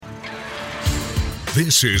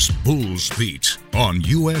This is Bulls Beat on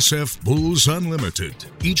USF Bulls Unlimited.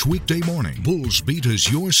 Each weekday morning, Bulls Beat is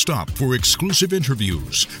your stop for exclusive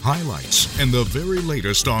interviews, highlights, and the very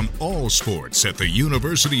latest on all sports at the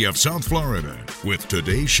University of South Florida. With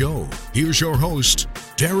today's show, here's your host,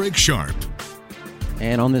 Derek Sharp.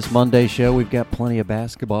 And on this Monday show, we've got plenty of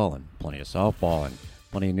basketball and plenty of softball and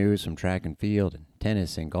plenty of news from track and field and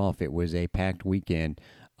tennis and golf. It was a packed weekend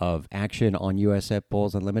of action on USF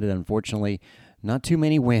Bulls Unlimited. Unfortunately, not too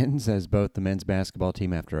many wins, as both the men's basketball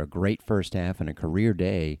team, after a great first half and a career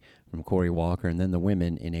day from Corey Walker, and then the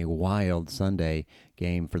women in a wild Sunday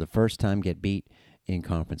game for the first time get beat in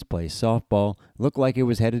conference play. Softball looked like it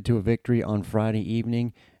was headed to a victory on Friday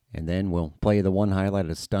evening, and then we'll play the one highlight,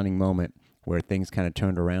 a stunning moment where things kind of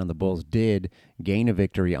turned around. The Bulls did gain a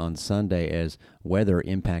victory on Sunday as weather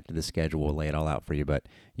impacted the schedule. We'll lay it all out for you, but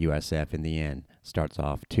USF in the end starts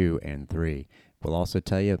off 2-3. We'll also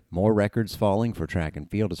tell you more records falling for track and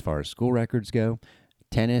field as far as school records go.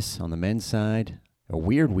 Tennis on the men's side, a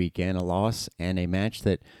weird weekend, a loss, and a match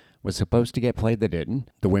that was supposed to get played that didn't.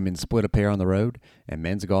 The women split a pair on the road, and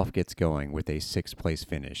men's golf gets going with a sixth-place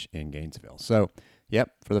finish in Gainesville. So, yep,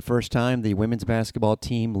 for the first time, the women's basketball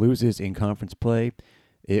team loses in conference play.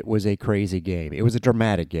 It was a crazy game. It was a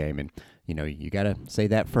dramatic game, and you got to say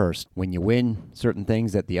that first. When you win certain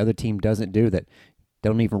things that the other team doesn't do, that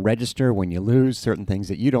don't even register, when you lose certain things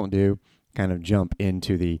that you don't do, kind of jump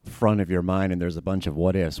into the front of your mind, and there's a bunch of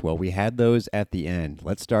what ifs. Well, we had those at the end.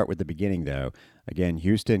 Let's start with the beginning, though. Again,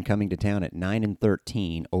 Houston coming to town at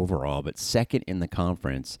 9-13 overall, but second in the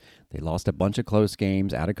conference. They lost a bunch of close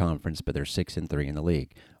games out of conference, but they're 6-3 in the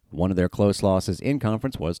league. One of their close losses in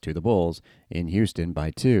conference was to the Bulls in Houston by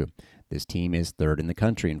 2. This team is third in the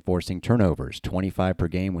country in forcing turnovers, 25 per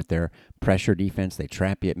game with their pressure defense. They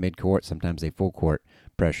trap you at midcourt. Sometimes they full court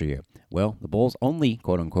pressure you. Well, the Bulls only,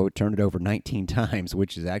 quote-unquote, turned it over 19 times,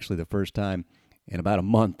 which is actually the first time in about a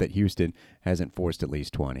month that Houston hasn't forced at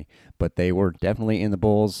least 20. But they were definitely in the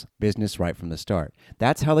Bulls' business right from the start.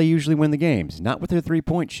 That's how they usually win the games, not with their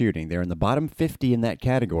three-point shooting. They're in the bottom 50 in that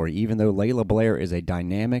category, even though Layla Blair is a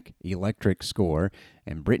dynamic, electric scorer,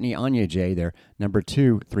 and Brittany Onyeje, their number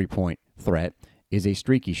 2 three-point threat, is a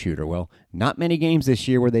streaky shooter. Well, not many games this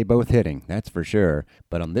year were they both hitting, that's for sure.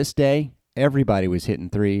 But on this day, everybody was hitting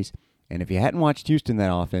threes. And if you hadn't watched Houston that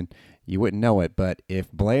often, you wouldn't know it. But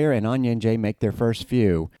if Blair and Onyeje make their first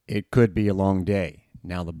few, it could be a long day.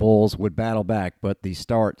 Now, the Bulls would battle back, but the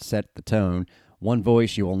start set the tone. One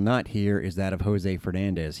voice you will not hear is that of Jose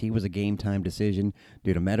Fernandez. He was a game-time decision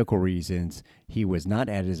due to medical reasons. He was not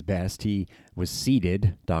at his best. He was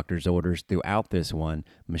seated, doctor's orders, throughout this one.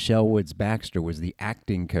 Michelle Woods-Baxter was the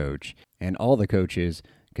acting coach, and all the coaches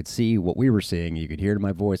could see what we were seeing. You could hear it in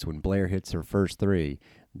my voice when Blair hits her first three,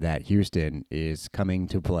 that Houston is coming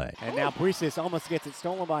to play. And now Brees almost gets it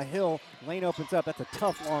stolen by Hill. Lane opens up. That's a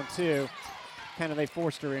tough long two. Kind of they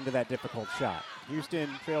forced her into that difficult shot. Houston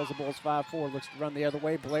trails the Bulls 5-4, looks to run the other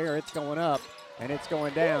way. Blair, it's going up, and it's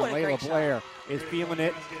going down. Layla Blair is feeling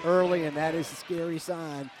it early, and that is a scary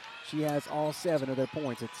sign. She has all 7 of their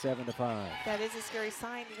points at 7-5. That is a scary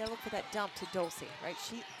sign. You got to look for that dump to Dulcie, right?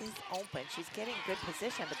 She is open. She's getting good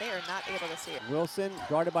position, but they are not able to see it. Wilson,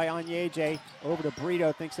 guarded by Onyeje, over to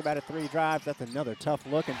Brito, thinks about a 3 drive. That's another tough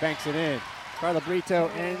look, and banks it in. Carla Brito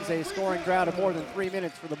ends a scoring drought of more than 3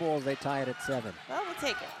 minutes for the Bulls. They tie it at 7. Well, we'll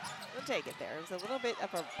take it. We'll take it there. It was a little bit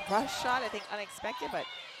of a rush shot, I think unexpected, but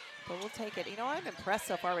we'll take it. I'm impressed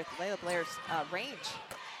so far with Layla Blair's range.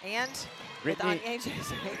 And Brittany, with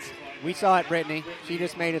Onyeje's range. We saw it, Brittany. She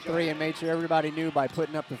just made a 3 and made sure everybody knew by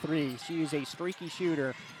putting up the 3. She is a streaky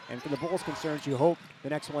shooter, and for the Bulls' concerns, you hope the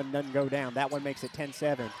next one doesn't go down. That one makes it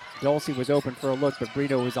 10-7. Dulcie was open for a look, but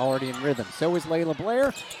Brito was already in rhythm. So is Layla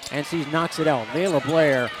Blair, and she knocks it out. Layla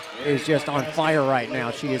Blair is just on fire right now.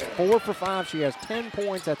 She is 4 for 5. She has 10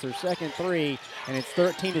 points. That's her second 3, and it's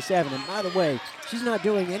 13-7. And by the way, she's not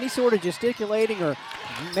doing any sort of gesticulating or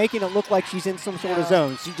making it look like she's in some sort of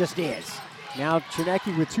zone. She just is. Now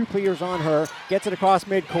Chinecki with 2 players on her, gets it across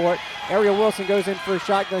midcourt. Ariel Wilson goes in for a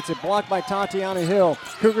shot, gets it blocked by Tatiana Hill.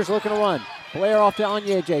 Cougars looking to run. Blair off to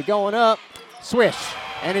Onyeje, going up, swish,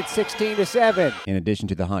 and it's 16-7. In addition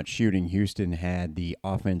to the hot shooting, Houston had the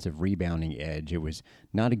offensive rebounding edge. It was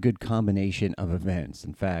not a good combination of events.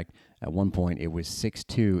 In fact, at one point it was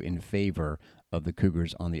 6-2 in favor of the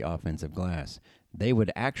Cougars on the offensive glass. They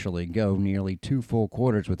would actually go nearly 2 full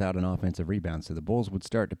quarters without an offensive rebound, so the Bulls would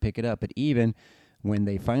start to pick it up. But even when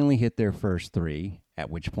they finally hit their first 3, at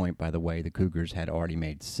which point, by the way, the Cougars had already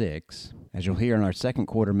made 6, as you'll hear in our second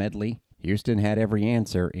quarter medley, Houston had every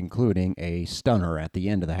answer, including a stunner at the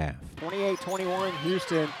end of the half. 28-21,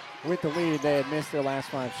 Houston with the lead. They had missed their last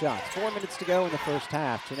 5 shots. 4 minutes to go in the first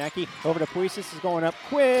half. Chinecki over to Puisis is going up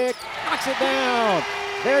quick, knocks it down.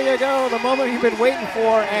 There you go, the moment you've been waiting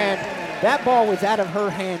for, and that ball was out of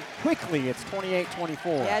her hand quickly. It's 28-24.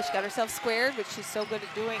 Yeah, she got herself squared, which she's so good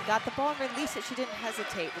at doing. Got the ball and released it. She didn't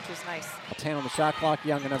hesitate, which was nice. 10 on the shot clock.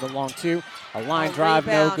 Young another long 2. A line drive,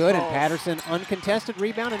 no good, and Patterson uncontested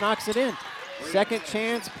rebound and knocks it in. Second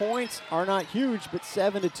chance points are not huge, but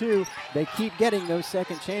 7-2. They keep getting those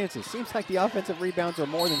second chances. Seems like the offensive rebounds are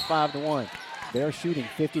more than 5-1. They're shooting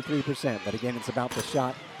 53%, but again, it's about the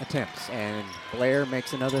shot attempts. And Blair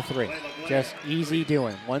makes another 3. Just easy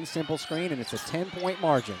doing. One simple screen, and it's a 10-point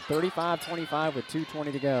margin. 35-25 with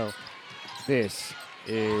 2:20 to go. This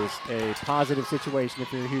is a positive situation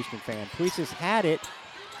if you're a Houston fan. Puisis had it,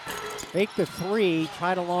 faked the 3,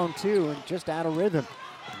 tried a long 2, and just out of rhythm.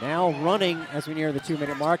 Now running as we near the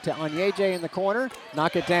 2-minute mark to Onyeje in the corner.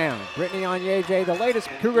 Knock it down. Brittany Onyeje, the latest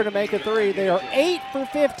Cougar to make a 3. They are 8 for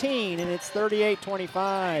 15, and it's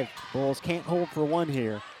 38-25. Bulls can't hold for 1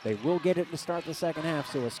 here. They will get it to start the second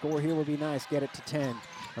half, so a score here will be nice. Get it to 10,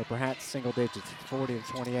 or perhaps single digits. It's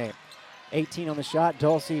 40-28. 18 on the shot.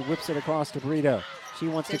 Dulcie whips it across to Brito. She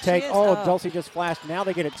wants to take. Dulcie just flashed. Now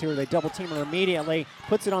they get it to her. They double team her immediately.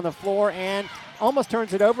 Puts it on the floor and almost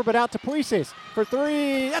turns it over, but out to Puisis for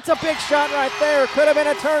 3. That's a big shot right there. Could have been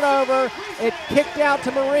a turnover. It kicked out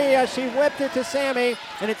to Maria. She whipped it to Sammy,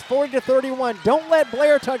 and it's 40-31. Don't let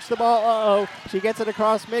Blair touch the ball. She gets it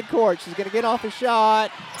across midcourt. She's going to get off a shot.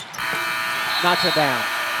 Knocks it down.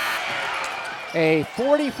 A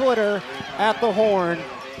 40-footer at the horn,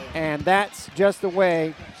 and that's just the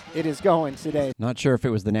way it is going today. Not sure if it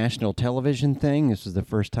was the national television thing. This was the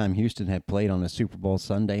first time Houston had played on a Super Bowl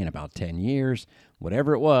Sunday in about 10 years.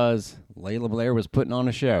 Whatever it was, Layla Blair was putting on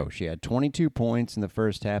a show. She had 22 points in the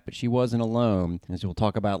first half, but she wasn't alone. As we'll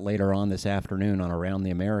talk about later on this afternoon on Around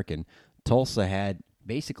the American, Tulsa had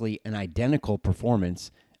basically an identical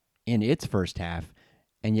performance in its first half,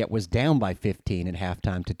 and yet was down by 15 at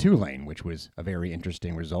halftime to Tulane, which was a very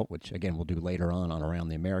interesting result, which, again, we'll do later on Around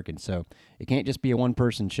the American. So it can't just be a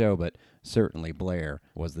one-person show, but certainly Blair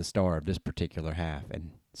was the star of this particular half.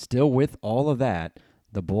 And still with all of that,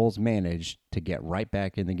 the Bulls managed to get right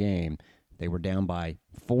back in the game. They were down by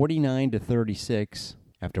 49-36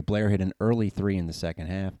 after Blair hit an early 3 in the second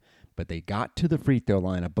half, but they got to the free throw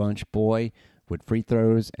line a bunch. Boy, would free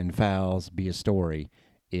throws and fouls be a story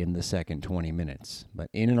in the second 20 minutes. But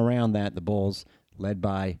in and around that, the Bulls, led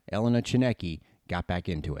by Elena Chinecki, got back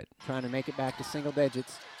into it. Trying to make it back to single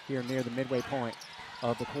digits here near the midway point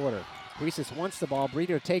of the quarter. Puisis wants the ball.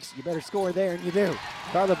 Brito takes it. You better score there, and you do.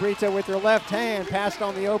 Carla Brito with her left hand passed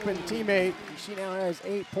on the open teammate. She now has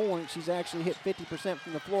 8 points. She's actually hit 50%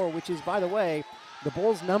 from the floor, which is, by the way, the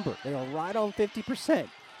Bulls' number. They are right on 50%.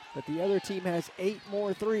 But the other team has 8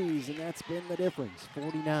 more threes, and that's been the difference,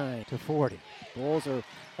 49-40. Bulls are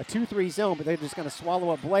a 2-3 zone, but they're just going to swallow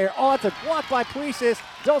up Blair. Oh, it's a block by Puisis.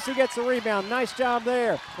 Dulcie gets the rebound. Nice job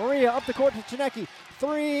there. Maria up the court to Chinecki.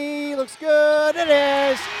 3, looks good. It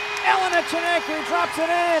is. Elena Chinecki drops it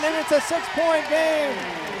in, and it's a 6-point game.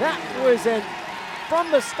 That was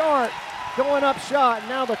from the start. Going up shot.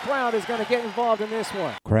 Now the crowd is going to get involved in this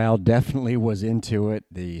one. Crowd definitely was into it.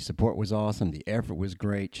 The support was awesome. The effort was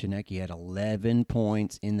great. Chinecki had 11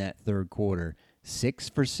 points in that third quarter. 6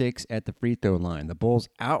 for 6 at the free throw line. The Bulls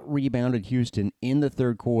out-rebounded Houston in the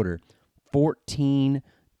third quarter,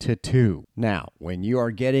 14-2. Now, when you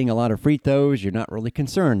are getting a lot of free throws, you're not really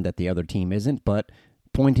concerned that the other team isn't, but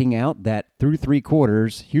pointing out that through 3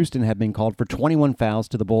 quarters, Houston had been called for 21 fouls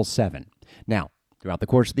to the Bulls' 7. Now, throughout the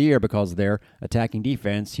course of the year, because of their attacking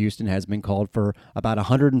defense, Houston has been called for about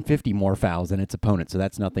 150 more fouls than its opponent, so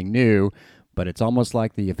that's nothing new. But it's almost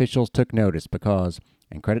like the officials took notice because,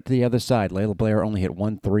 and credit to the other side, Layla Blair only hit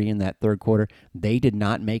 1 3 in that third quarter. They did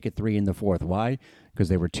not make a 3 in the fourth. Why? Because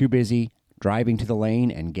they were too busy driving to the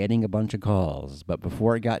lane and getting a bunch of calls. But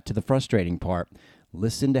before it got to the frustrating part,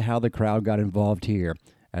 listen to how the crowd got involved here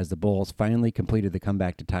as the Bulls finally completed the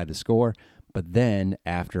comeback to tie the score. But then,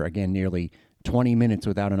 after, again, nearly 20 minutes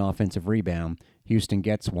without an offensive rebound, Houston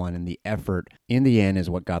gets one, and the effort in the end is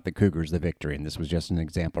what got the Cougars the victory. And this was just an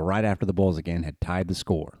example right after the Bulls again had tied the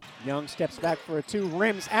score. Young steps back for a 2,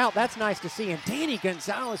 rims out. That's nice to see. And Danny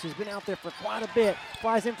Gonzalez, who's been out there for quite a bit,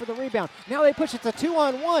 flies in for the rebound. Now they push it to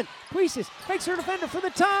 2-on-1. Puisis fakes her defender for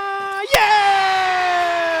the tie.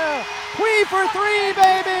 Yeah! Pui for 3,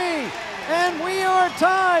 baby! And we are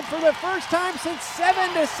tied for the first time since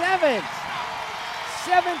 7-7.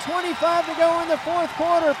 7:25 to go in the fourth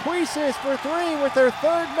quarter. Puisis for 3 with her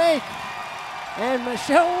third make. And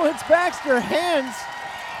Michelle Woods-Baxter hands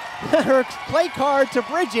her play card to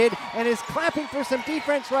Bridget and is clapping for some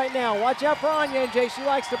defense right now. Watch out for Onyenje. She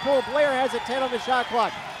likes to pull. Blair has a 10 on the shot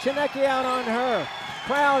clock. Chineke out on her.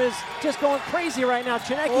 Crowd is just going crazy right now.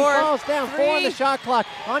 Chineke falls down. 4 on the shot clock.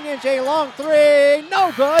 Onyenje long 3.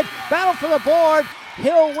 No good. Battle for the board.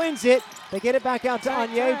 Hill wins it. They get it back out to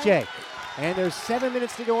Onyenje. And there's 7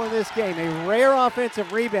 minutes to go in this game. A rare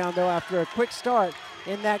offensive rebound, though, after a quick start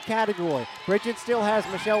in that category. Bridget still has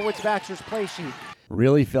Michelle Woods-Baxter's play sheet.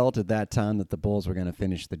 Really felt at that time that the Bulls were going to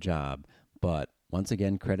finish the job. But once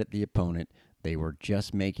again, credit the opponent. They were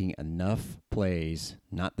just making enough plays,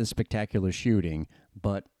 not the spectacular shooting,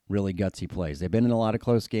 but really gutsy plays. They've been in a lot of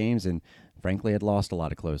close games and, frankly, had lost a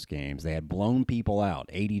lot of close games. They had blown people out,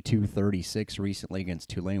 82-36 recently against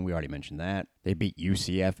Tulane. We already mentioned that. They beat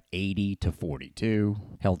UCF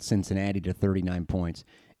 80-42, held Cincinnati to 39 points.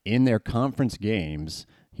 In their conference games,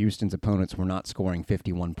 Houston's opponents were not scoring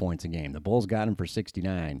 51 points a game. The Bulls got them for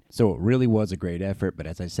 69, so it really was a great effort. But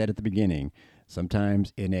as I said at the beginning,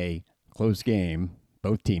 sometimes in a close game,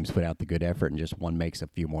 both teams put out the good effort and just one makes a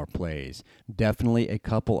few more plays. Definitely a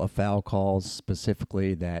couple of foul calls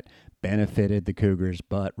specifically that benefited the Cougars,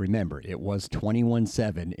 but remember, it was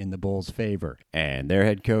 21-7 in the Bulls' favor. And their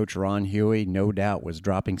head coach, Ron Huey, no doubt was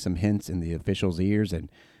dropping some hints in the officials' ears, and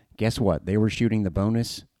guess what? They were shooting the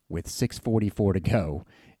bonus with 6:44 to go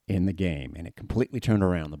in the game, and it completely turned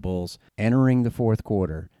around. The Bulls, entering the fourth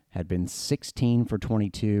quarter, had been 16 for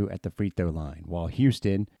 22 at the free throw line, while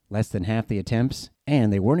Houston, less than half the attempts,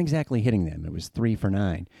 and they weren't exactly hitting them. It was 3 for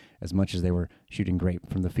 9, as much as they were shooting great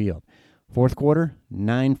from the field. Fourth quarter,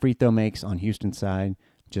 9 free throw makes on Houston's side,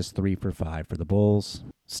 just 3 for 5 for the Bulls.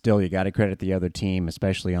 Still, you got to credit the other team,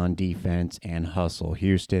 especially on defense and hustle.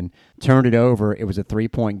 Houston turned it over. It was a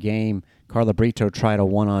 3-point game. Carla Brito tried a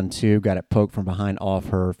 1-on-2, got it poked from behind off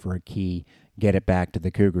her for a key. Get it back to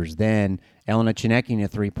the Cougars. Then, Elena Chineke in a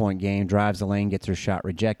 3-point game, drives the lane, gets her shot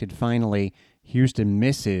rejected. Finally, Houston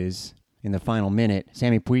misses in the final minute.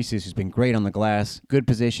 Sammy Puisis, who's been great on the glass, good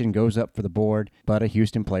position, goes up for the board, but a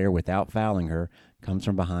Houston player, without fouling her, comes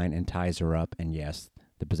from behind and ties her up. And yes,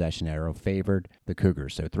 the possession arrow favored the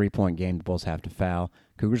Cougars. So 3-point game, the Bulls have to foul.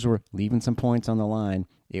 Cougars were leaving some points on the line.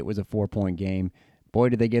 It was a 4-point game. Boy,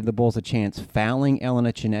 did they give the Bulls a chance, fouling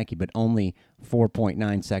Elena Chineke, but only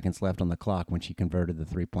 4.9 seconds left on the clock when she converted the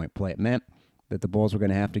 3-point play. It meant that the Bulls were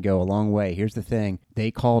going to have to go a long way. Here's the thing. They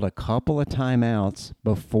called a couple of timeouts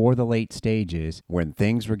before the late stages when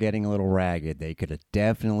things were getting a little ragged. They could have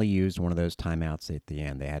definitely used one of those timeouts at the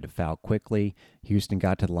end. They had to foul quickly. Houston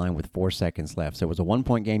got to the line with 4 seconds left. So it was a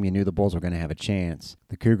 1-point game. You knew the Bulls were going to have a chance.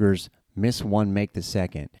 The Cougars miss one, make the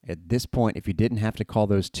second. At this point, if you didn't have to call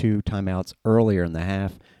those 2 timeouts earlier in the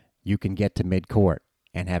half, you can get to midcourt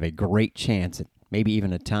and have a great chance at maybe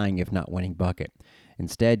even a tying, if not winning bucket.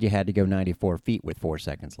 Instead, you had to go 94 feet with 4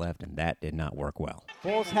 seconds left, and that did not work well.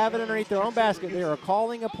 Bulls have it underneath their own basket. They are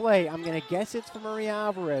calling a play. I'm going to guess it's for Maria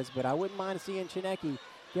Alvarez, but I wouldn't mind seeing Chineke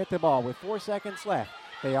get the ball with 4 seconds left.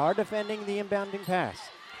 They are defending the inbounding pass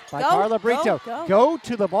by Carla Brito. Go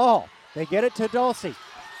to the ball. They get it to Dulcie.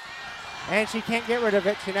 And she can't get rid of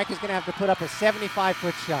it. Chineke's going to have to put up a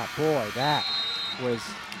 75-foot shot. Boy, that was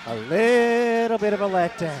a little bit of a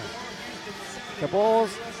letdown. The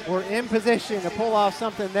Bulls were in position to pull off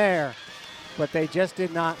something there, but they just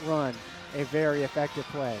did not run a very effective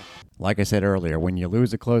play. Like I said earlier, when you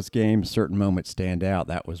lose a close game, certain moments stand out.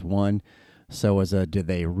 That was one. So did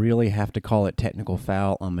they really have to call it technical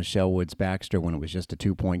foul on Michelle Woods-Baxter when it was just a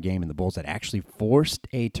 2-point game and the Bulls had actually forced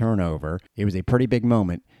a turnover? It was a pretty big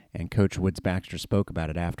moment, and Coach Woods-Baxter spoke about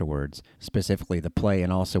it afterwards, specifically the play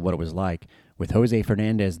and also what it was like with Jose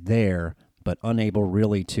Fernandez there, but unable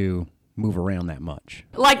really to move around that much.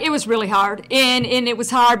 Like, it was really hard, and it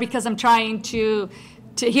was hard because I'm trying to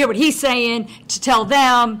hear what he's saying, to tell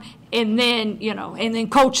them, and then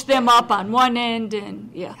coach them up on one end,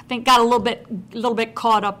 and I think got a little bit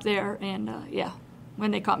caught up there, and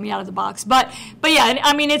when they caught me out of the box. But yeah,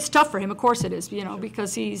 I mean, it's tough for him. Of course it is,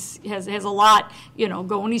 because he has a lot,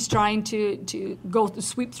 going. He's trying to go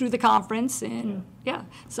sweep through the conference, and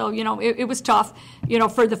so it was tough.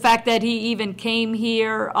 For the fact that he even came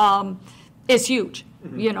here is huge.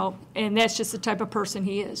 And that's just the type of person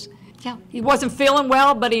he is. Yeah, he wasn't feeling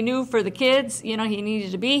well, but he knew for the kids, he needed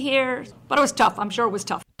to be here. But it was tough. I'm sure it was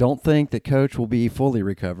tough. Don't think that Coach will be fully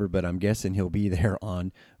recovered, but I'm guessing he'll be there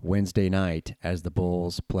on Wednesday night as the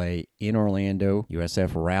Bulls play in Orlando.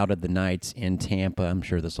 USF routed the Knights in Tampa. I'm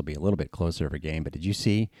sure this will be a little bit closer of a game, but did you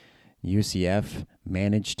see UCF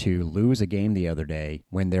managed to lose a game the other day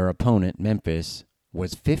when their opponent, Memphis,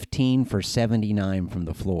 was 15 for 79 from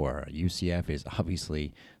the floor. UCF is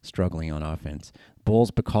obviously struggling on offense.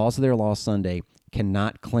 Bulls, because of their loss Sunday,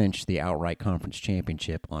 cannot clinch the outright conference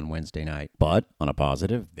championship on Wednesday night. But on a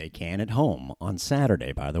positive, they can at home on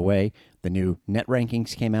Saturday. By the way, the new net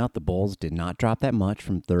rankings came out. The Bulls did not drop that much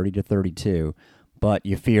from 30 to 32, but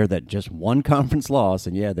you fear that just one conference loss,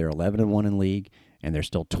 and yeah, they're 11-1 in league, and they're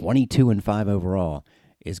still 22-5 overall,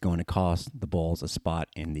 is going to cost the Bulls a spot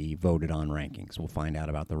in the voted on rankings. We'll find out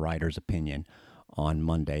about the writer's opinion on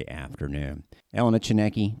Monday afternoon. Elena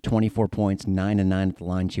Tsinecki, 24 points, 9-9 at the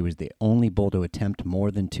line. She was the only Bull to attempt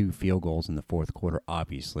more than 2 field goals in the fourth quarter.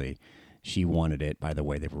 Obviously, she wanted it. By the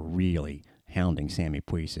way, they were really hounding Sammy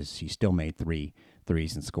Puisis. She still made 3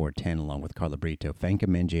 threes and scored 10 along with Carla Brito. Fenka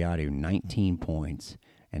Mengiadu, 19 points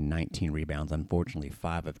and 19 rebounds. Unfortunately,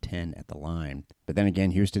 5 of 10 at the line. But then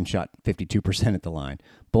again, Houston shot 52% at the line.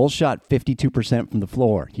 Bulls shot 52% from the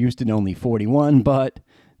floor. Houston only 41, but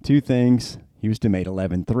 2 things. Houston made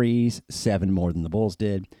 11 threes, 7 more than the Bulls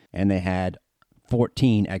did, and they had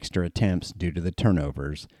 14 extra attempts due to the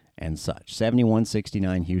turnovers and such.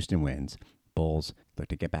 71-69, Houston wins. Bulls look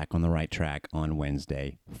to get back on the right track on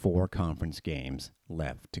Wednesday. 4 conference games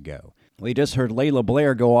left to go. We just heard Layla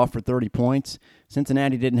Blair go off for 30 points.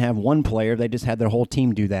 Cincinnati didn't have one player. They just had their whole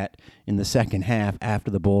team do that in the second half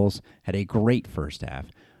after the Bulls had a great first half.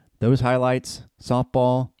 Those highlights,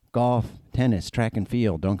 softball, golf, tennis, track and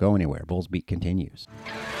field, don't go anywhere. Bulls Beat continues.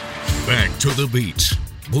 Back to the beat.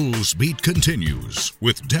 Bulls Beat continues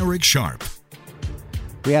with Derek Sharp.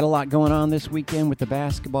 We had a lot going on this weekend with the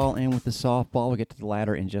basketball and with the softball. We'll get to the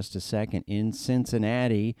latter in just a second. In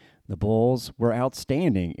Cincinnati, the Bulls were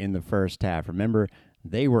outstanding in the first half. Remember,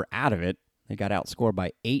 they were out of it. They got outscored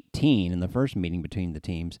by 18 in the first meeting between the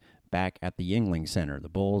teams back at the Yuengling Center. The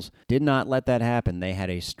Bulls did not let that happen. They had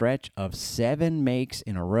a stretch of 7 makes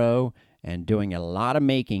in a row, and doing a lot of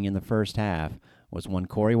making in the first half was one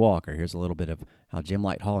Corey Walker. Here's a little bit of how Jim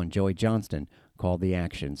Lighthall and Joey Johnston called the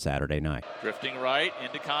action Saturday night. Drifting right,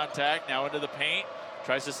 into contact, now into the paint.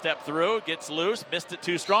 Tries to step through, gets loose, missed it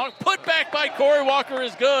too strong. Put back by Corey Walker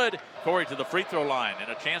is good. Corey to the free throw line and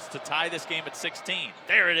a chance to tie this game at 16.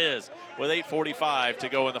 There it is with 8:45 to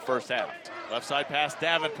go in the first half. Left side pass,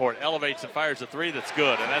 Davenport elevates and fires a 3 that's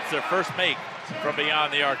good. And that's their first make from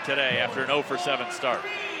beyond the arc today after an 0 for 7 start.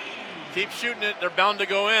 Keep shooting it, they're bound to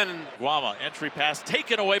go in. Guama, entry pass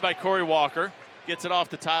taken away by Corey Walker. Gets it off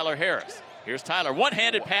to Tyler Harris. Here's Tyler,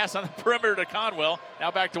 one-handed pass on the perimeter to Conwell. Now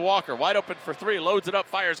back to Walker, wide open for 3, loads it up,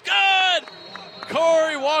 fires. Good!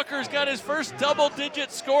 Corey Walker's got his first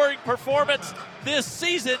double-digit scoring performance this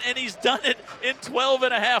season, and he's done it in 12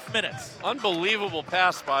 and a half minutes. Unbelievable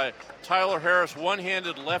pass by Tyler Harris,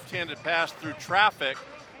 one-handed, left-handed pass through traffic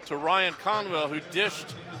to Ryan Conwell, who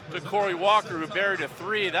dished to Corey Walker, who buried a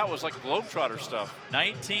 3. That was like Globetrotter stuff.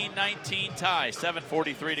 19-19 tie,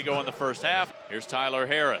 7:43 to go in the first half. Here's Tyler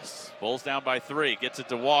Harris. Bulls down by 3, gets it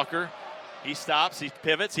to Walker. He stops, he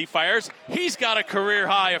pivots, he fires. He's got a career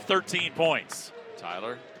high of 13 points.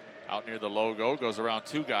 Tyler out near the logo, goes around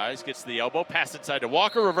 2 guys, gets to the elbow, pass inside to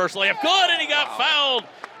Walker, reverse layup, good, and he got fouled.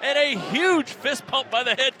 And a huge fist pump by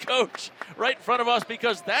the head coach right in front of us,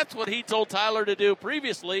 because that's what he told Tyler to do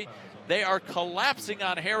previously. They are collapsing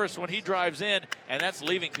on Harris when he drives in, and that's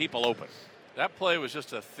leaving people open. That play was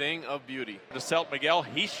just a thing of beauty. To Selt Miguel,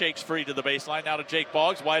 he shakes free to the baseline. Now to Jake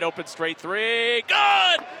Boggs, wide open, straight 3.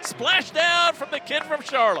 Good! Splash down from the kid from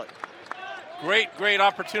Charlotte. Great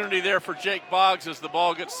opportunity there for Jake Boggs as the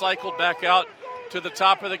ball gets cycled back out to the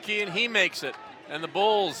top of the key, and he makes it. And the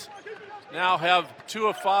Bulls now have 2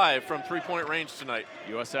 of 5 from three-point range tonight.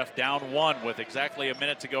 USF down 1 with exactly a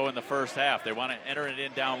minute to go in the first half. They want to enter it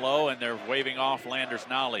in down low, and they're waving off Landers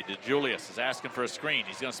Nolly. DeJulius is asking for a screen.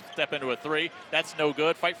 He's going to step into a 3. That's no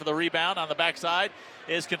good. Fight for the rebound on the backside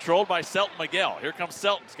is controlled by Selton Miguel. Here comes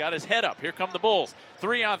Selton. He's got his head up. Here come the Bulls.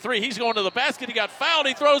 3-on-3. He's going to the basket. He got fouled.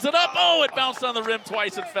 He throws it up. Oh, it bounced on the rim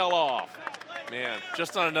twice and fell off. Man,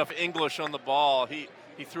 just not enough English on the ball. He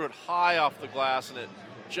threw it high off the glass, and it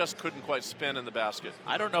just couldn't quite spin in the basket.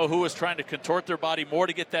 I don't know who was trying to contort their body more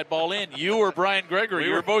to get that ball in. You or Brian Gregory.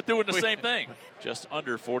 You were both doing the same thing. Just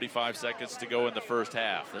under 45 seconds to go in the first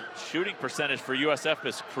half. The shooting percentage for USF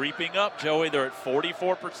is creeping up, Joey. They're at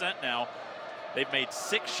 44% now. They've made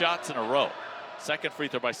 6 shots in a row. Second free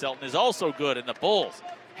throw by Selton is also good, and the Bulls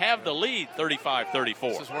have the lead 35-34.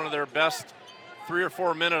 This is one of their best 3 or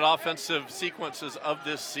 4 minute offensive sequences of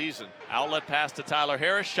this season. Outlet pass to Tyler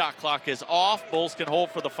Harris. Shot clock is off. Bulls can hold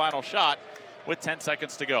for the final shot with 10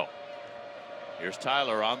 seconds to go. Here's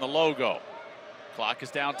Tyler on the logo. Clock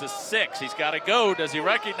is down to 6. He's got to go. Does he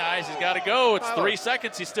recognize? He's got to go. It's 3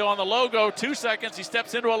 seconds. He's still on the logo. 2 seconds. He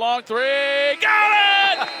steps into a long 3. Got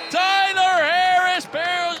Tyler Harris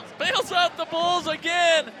bails out the Bulls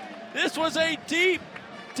again. This was a deep,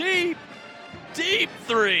 deep, deep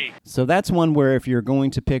three. So that's one where if you're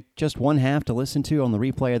going to pick just one half to listen to on the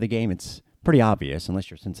replay of the game, it's pretty obvious, unless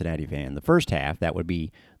you're a Cincinnati fan. The first half, that would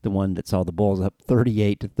be the one that saw the Bulls up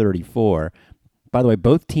 38-34. By the way,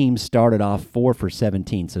 both teams started off 4 for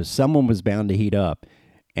 17, so someone was bound to heat up,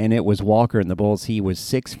 and it was Walker and the Bulls. He was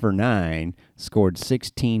 6 for 9, scored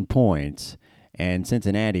 16 points, and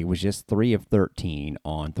Cincinnati was just 3 of 13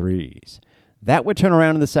 on threes. That would turn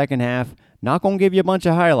around in the second half. Not going to give you a bunch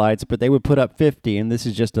of highlights, but they would put up 50, and this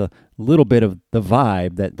is just a little bit of the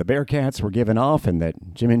vibe that the Bearcats were giving off and that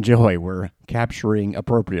Jim and Joy were capturing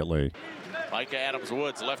appropriately. Micah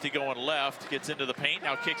Adams-Woods, lefty going left, gets into the paint,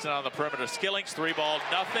 now kicks it on the perimeter. Skillings, 3-ball,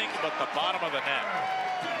 nothing but the bottom of the net.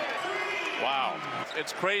 Wow.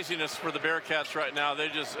 It's craziness for the Bearcats right now. They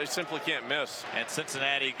simply can't miss. And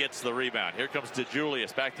Cincinnati gets the rebound. Here comes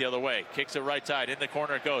DeJulius back the other way. Kicks it right side. In the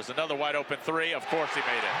corner it goes. Another wide open three. Of course he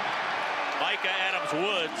made it. Micah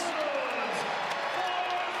Adams-Woods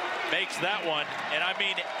makes that one. And I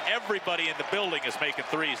mean, everybody in the building is making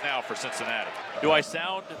threes now for Cincinnati. Do I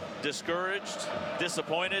sound discouraged,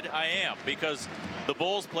 disappointed? I am, because the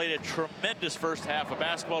Bulls played a tremendous first half of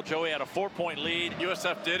basketball. Joey had a 4-point lead.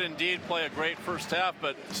 USF did indeed play a great first half,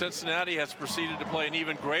 but Cincinnati has proceeded to play an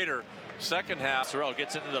even greater second half. Sorrell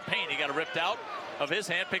gets into the paint. He got it ripped out of his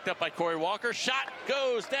hand, picked up by Corey Walker. Shot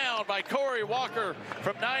goes down by Corey Walker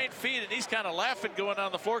from 9 feet, and he's kind of laughing going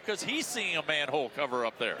on the floor because he's seeing a manhole cover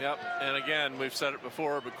up there. Yep, and again, we've said it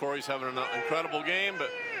before, but Corey's having an incredible game,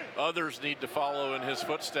 but others need to follow in his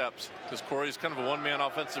footsteps because Corey's kind of a one-man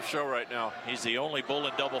offensive show right now. He's the only Bull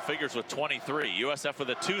in double figures with 23. USF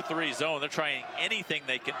with a 2-3 zone. They're trying anything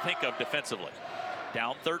they can think of defensively.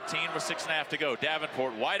 Down 13 with 6.5 to go.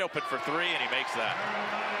 Davenport wide open for 3, and he makes that.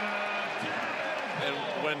 And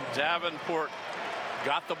when Davenport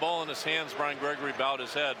got the ball in his hands, Brian Gregory bowed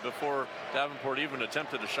his head before Davenport even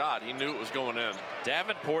attempted a shot. He knew it was going in.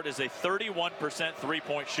 Davenport is a 31%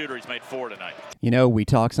 three-point shooter. He's made 4 tonight. You know, we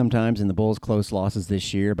talk sometimes in the Bulls' close losses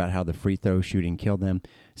this year about how the free throw shooting killed them.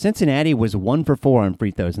 Cincinnati was 1 for 4 on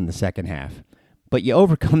free throws in the second half. But you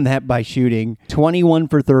overcome that by shooting 21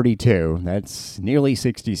 for 32. That's nearly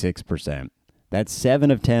 66%. That's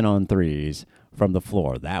 7 of 10 on threes from the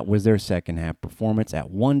floor. That was their second half performance. At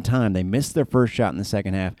one time, they missed their first shot in the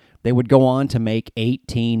second half. They would go on to make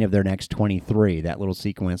 18 of their next 23. That little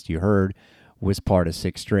sequence you heard was part of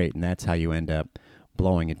 6 straight, and that's how you end up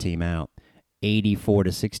blowing a team out.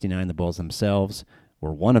 84-69, the Bulls themselves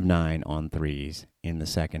were 1 of 9 on threes in the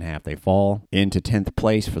second half. They fall into 10th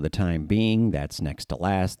place for the time being. That's next to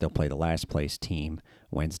last. They'll play the last place team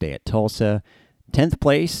Wednesday at Tulsa. 10th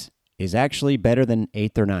place is actually better than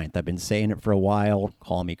 8th or 9th. I've been saying it for a while.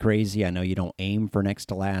 Call me crazy. I know you don't aim for next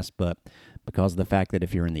to last, but because of the fact that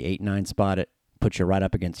if you're in the 8-9 spot, it puts you right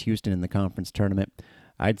up against Houston in the conference tournament.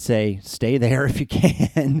 I'd say stay there if you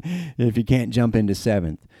can, if you can't jump into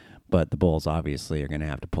 7th. But the Bulls obviously are going to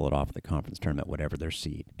have to pull it off in the conference tournament, whatever their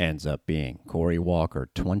seed ends up being. Corey Walker,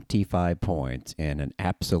 25 points and an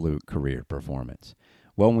absolute career performance.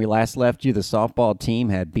 Well, when we last left you, the softball team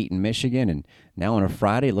had beaten Michigan, and now on a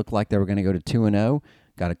Friday, it looked like they were going to go to 2-0.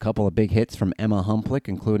 Got a couple of big hits from Emma Humplick,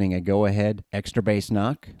 including a go-ahead extra base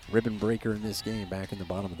knock. Ribbon breaker in this game back in the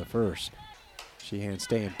bottom of the first. Sheehan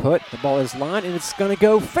staying put. The ball is lined, and it's going to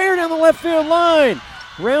go fair down the left field line.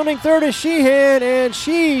 Rounding third is Sheehan, and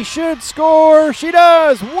she should score. She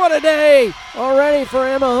does. What a day already for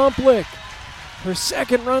Emma Humplick. Her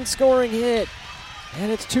second run-scoring hit. And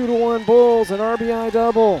it's 2-1 Bulls, an RBI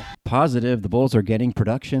double. Positive, the Bulls are getting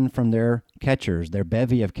production from their catchers, their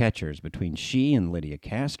bevy of catchers, between she and Lydia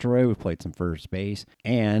Castro, who played some first base,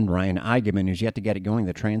 and Ryan Eigenman, who's yet to get it going,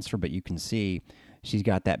 the transfer, but you can see she's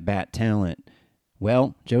got that bat talent.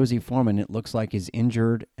 Well, Josie Foreman, it looks like, is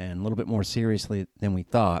injured and a little bit more seriously than we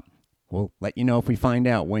thought. We'll let you know if we find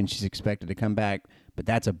out when she's expected to come back, but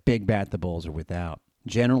that's a big bat the Bulls are without.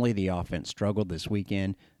 Generally, the offense struggled this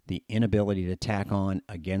weekend. The inability to tack on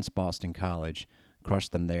against Boston College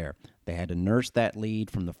crushed them there. They had to nurse that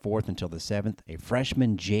lead from the 4th until the 7th. A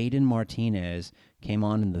freshman, Jaden Martinez, came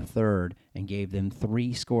on in the 3rd and gave them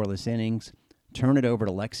 3 scoreless innings. Turn it over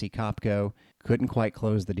to Lexi Kopko. Couldn't quite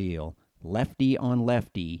close the deal. Lefty on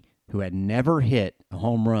lefty, who had never hit a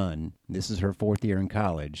home run. This is her 4th year in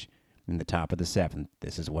college. In the top of the 7th,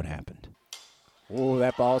 this is what happened. Oh,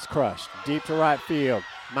 that ball's crushed. Deep to right field.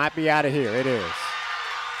 Might be out of here. It is.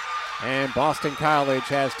 And Boston College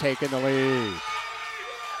has taken the lead.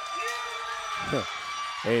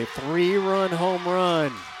 A 3-run home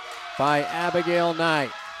run by Abigail Knight.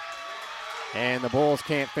 And the Bulls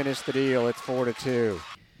can't finish the deal. It's 4-2.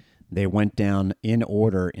 They went down in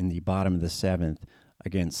order in the bottom of the 7th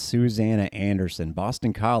against Susanna Anderson.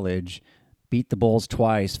 Boston College beat the Bulls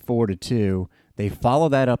twice, 4-2. They follow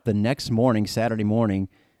that up the next morning, Saturday morning.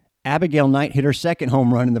 Abigail Knight hit her second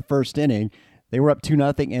home run in the first inning. They were up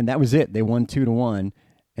 2-0, and that was it. They won 2-1.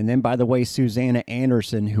 And then, by the way, Susanna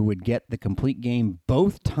Anderson, who would get the complete game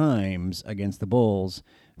both times against the Bulls,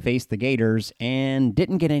 faced the Gators and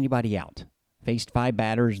didn't get anybody out. Faced 5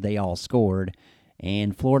 batters. They all scored.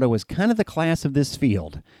 And Florida was kind of the class of this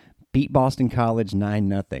field. Beat Boston College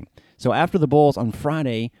 9-0. So after the Bulls on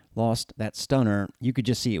Friday lost that stunner, you could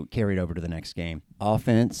just see it carried over to the next game.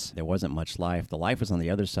 Offense, there wasn't much life. The life was on the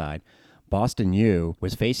other side. Boston U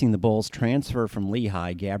was facing the Bulls' transfer from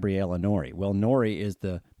Lehigh, Gabriella Norrie. Well, Norrie is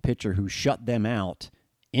the pitcher who shut them out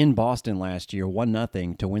in Boston last year,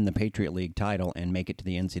 1-0, to win the Patriot League title and make it to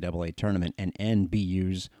the NCAA tournament and end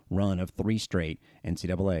BU's run of 3 straight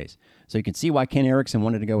NCAAs. So you can see why Ken Erickson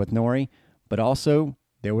wanted to go with Norrie, but also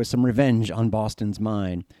there was some revenge on Boston's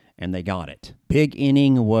mind, and they got it. Big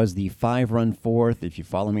inning was the 5-run fourth. If you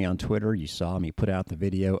follow me on Twitter, you saw me put out the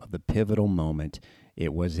video of the pivotal moment.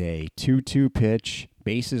 It was a 2-2 pitch,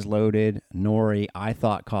 bases loaded. Norrie, I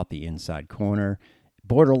thought, caught the inside corner.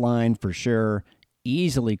 Borderline for sure.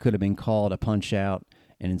 Easily could have been called a punch-out,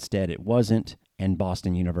 and instead it wasn't, and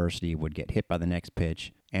Boston University would get hit by the next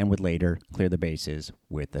pitch and would later clear the bases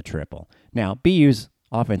with a triple. Now, BU's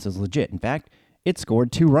offense is legit. In fact, it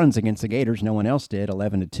scored 2 runs against the Gators. No one else did,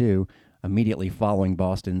 11-2, immediately following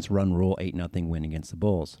Boston's run rule 8-0 win against the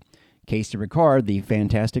Bulls. Casey Ricard, the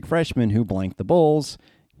fantastic freshman who blanked the Bulls,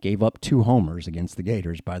 gave up 2 homers against the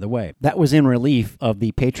Gators, by the way. That was in relief of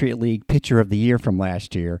the Patriot League Pitcher of the Year from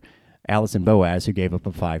last year, Allison Boaz, who gave up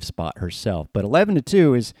a 5 spot herself. But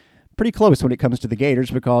 11-2 is pretty close when it comes to the Gators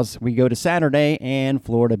because we go to Saturday and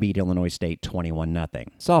Florida beat Illinois State 21-0.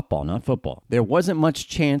 Softball, not football. There wasn't much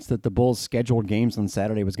chance that the Bulls' scheduled games on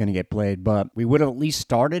Saturday was going to get played, but we would have at least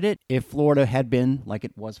started it if Florida had been, like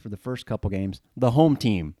it was for the first couple games, the home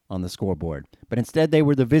team on the scoreboard. But instead they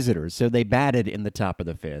were the visitors, so they batted in the top of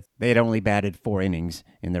the 5th. They had only batted 4 innings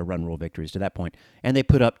in their run rule victories to that point, and they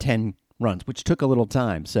put up 10 runs, which took a little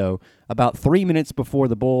time. So about 3 minutes before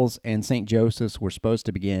the Bulls and St. Joseph's were supposed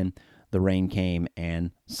to begin, the rain came,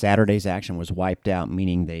 and Saturday's action was wiped out,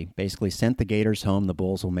 meaning they basically sent the Gators home. The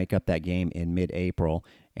Bulls will make up that game in mid-April,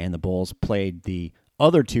 and the Bulls played the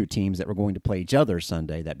other 2 teams that were going to play each other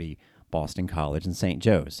Sunday. That'd be Boston College and St.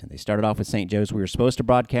 Joe's. And they started off with St. Joe's. We were supposed to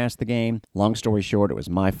broadcast the game. Long story short, it was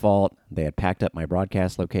my fault. They had packed up my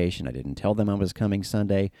broadcast location. I didn't tell them I was coming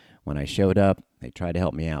Sunday. When I showed up, they tried to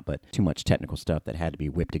help me out, but too much technical stuff that had to be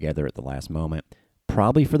whipped together at the last moment.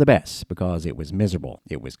 Probably for the best, because it was miserable.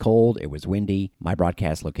 It was cold. It was windy. My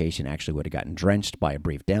broadcast location actually would have gotten drenched by a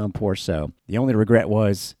brief downpour, so the only regret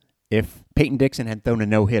was if Peyton Dixon had thrown a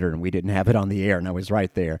no-hitter and we didn't have it on the air and I was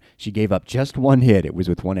right there. She gave up just 1 hit. It was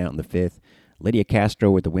with 1 out in the 5th. Lydia Castro,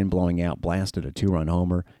 with the wind blowing out, blasted a 2-run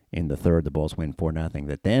homer. In the 3rd, the Bulls win 4-0.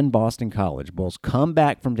 But then Boston College. Bulls come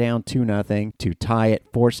back from down 2-0 to tie it,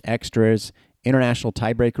 force extras. International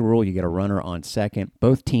tiebreaker rule, you get a runner on second.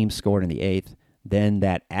 Both teams scored in the 8th. Then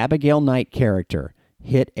that Abigail Knight character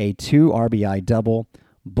hit a 2 RBI double.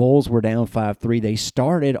 Bulls were down 5-3. They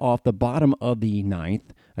started off the bottom of the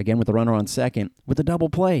 9th, again with the runner on second, with a double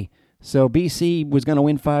play. So BC was going to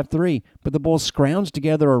win 5-3, but the Bulls scrounged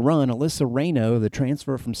together a run. Alyssa Reyno, the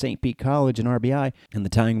transfer from St. Pete College, an RBI, and the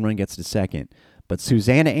tying run gets to second. But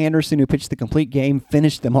Susanna Anderson, who pitched the complete game,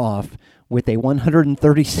 finished them off with a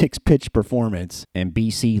 136-pitch performance, and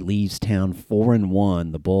BC leaves town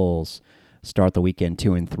 4-1. The Bulls start the weekend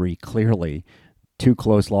 2-3. Clearly, 2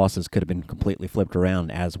 close losses could have been completely flipped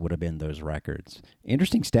around, as would have been those records.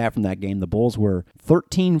 Interesting stat from that game, the Bulls were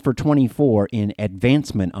 13 for 24 in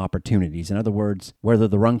advancement opportunities. In other words, whether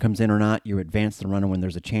the run comes in or not, you advance the runner when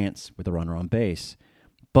there's a chance with the runner on base.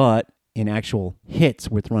 But in actual hits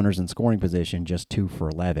with runners in scoring position, just 2 for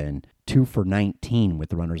 11, 2 for 19 with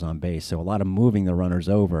the runners on base. So a lot of moving the runners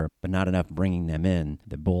over, but not enough bringing them in.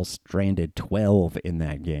 The Bulls stranded 12 in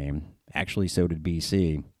that game. Actually, so did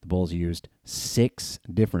BC. The Bulls used 6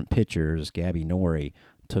 different pitchers. Gabby Norrie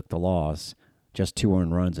took the loss. Just 2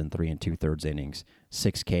 earned runs in 3 2/3 innings.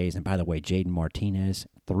 6 Ks. And by the way, Jaden Martinez,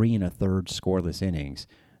 3 1/3 scoreless innings.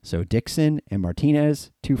 So Dixon and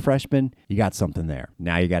Martinez, 2 freshmen, you got something there.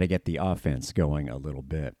 Now you got to get the offense going a little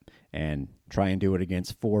bit. and try and do it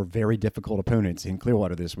against 4 very difficult opponents in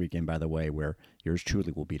Clearwater this weekend, by the way, where yours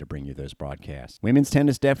truly will be to bring you those broadcasts. Women's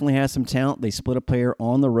tennis definitely has some talent. They split a pair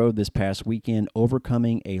on the road this past weekend,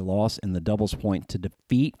 overcoming a loss in the doubles point to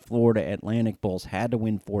defeat Florida Atlantic. Bulls had to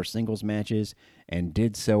win 4 singles matches and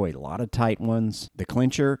did so, a lot of tight ones. The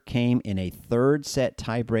clincher came in a third set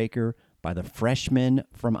tiebreaker by the freshman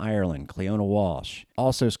from Ireland, Cleona Walsh.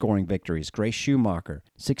 Also scoring victories, Grace Schumacher,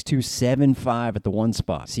 6-2, 7-5 at the 1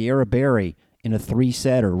 spot. Sierra Berry in a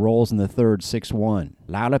 3-setter, rolls in the third, 6-1.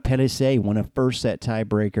 Laura Pellicer won a first-set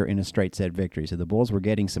tiebreaker in a straight-set victory. So the Bulls were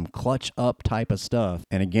getting some clutch-up type of stuff.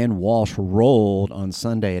 And again, Walsh rolled on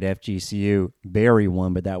Sunday at FGCU. Berry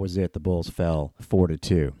won, but that was it. The Bulls fell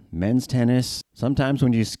 4-2. Men's tennis, sometimes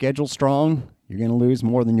when you schedule strong, you're going to lose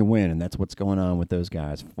more than you win, and that's what's going on with those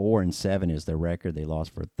guys. 4-7 is their record. They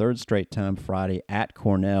lost for a third straight time Friday at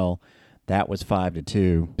Cornell. That was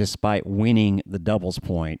 5-2. Despite winning the doubles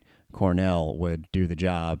point, Cornell would do the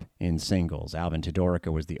job in singles. Alvin Todorica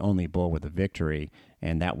was the only Bull with a victory,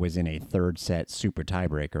 and that was in a third set super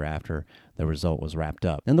tiebreaker after the result was wrapped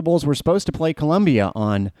up. Then the Bulls were supposed to play Columbia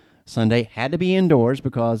on Sunday. Had to be indoors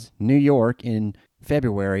because New York in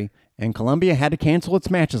February, and Columbia had to cancel its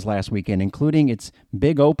matches last weekend, including its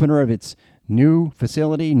big opener of its new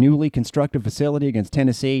facility, newly constructed facility against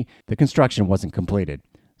Tennessee. The construction wasn't completed.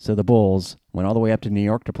 So the Bulls went all the way up to New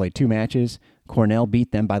York to play 2 matches. Cornell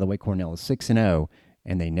beat them. By the way, Cornell is 6-0,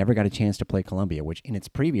 and they never got a chance to play Columbia, which in its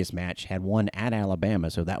previous match had won at Alabama,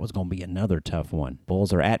 so that was going to be another tough one.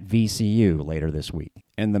 Bulls are at VCU later this week.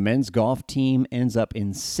 And the men's golf team ends up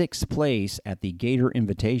in 6th place at the Gator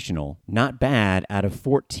Invitational. Not bad out of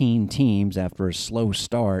 14 teams after a slow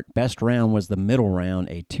start. Best round was the middle round,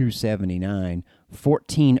 a 279.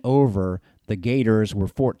 14 over. The Gators were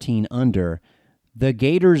 14 under. The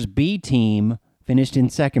Gators B team finished in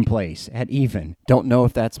 2nd place at even. Don't know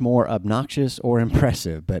if that's more obnoxious or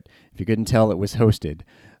impressive, but if you couldn't tell, it was hosted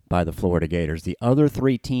by the Florida Gators. The other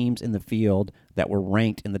 3 teams in the field that were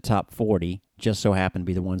ranked in the top 40 just so happened to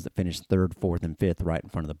be the ones that finished 3rd, 4th, and 5th right in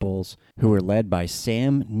front of the Bulls, who were led by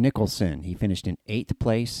Sam Nicholson. He finished in 8th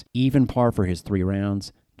place, even par for his 3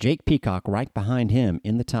 rounds. Jake Peacock right behind him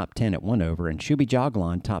in the top 10 at 1 over, and Shubi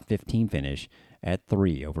Jaglan top 15 finish at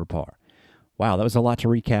 3 over par. Wow, that was a lot to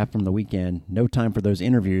recap from the weekend. No time for those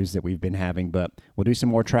interviews that we've been having, but we'll do some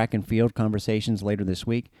more track and field conversations later this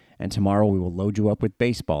week, and tomorrow we will load you up with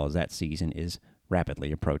baseball as that season is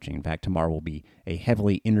rapidly approaching. In fact, tomorrow will be a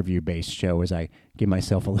heavily interview-based show as I give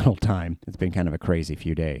myself a little time. It's been kind of a crazy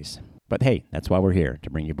few days. But hey, that's why we're here, to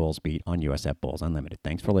bring you Bulls Beat on USF Bulls Unlimited.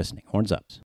 Thanks for listening. Horns up.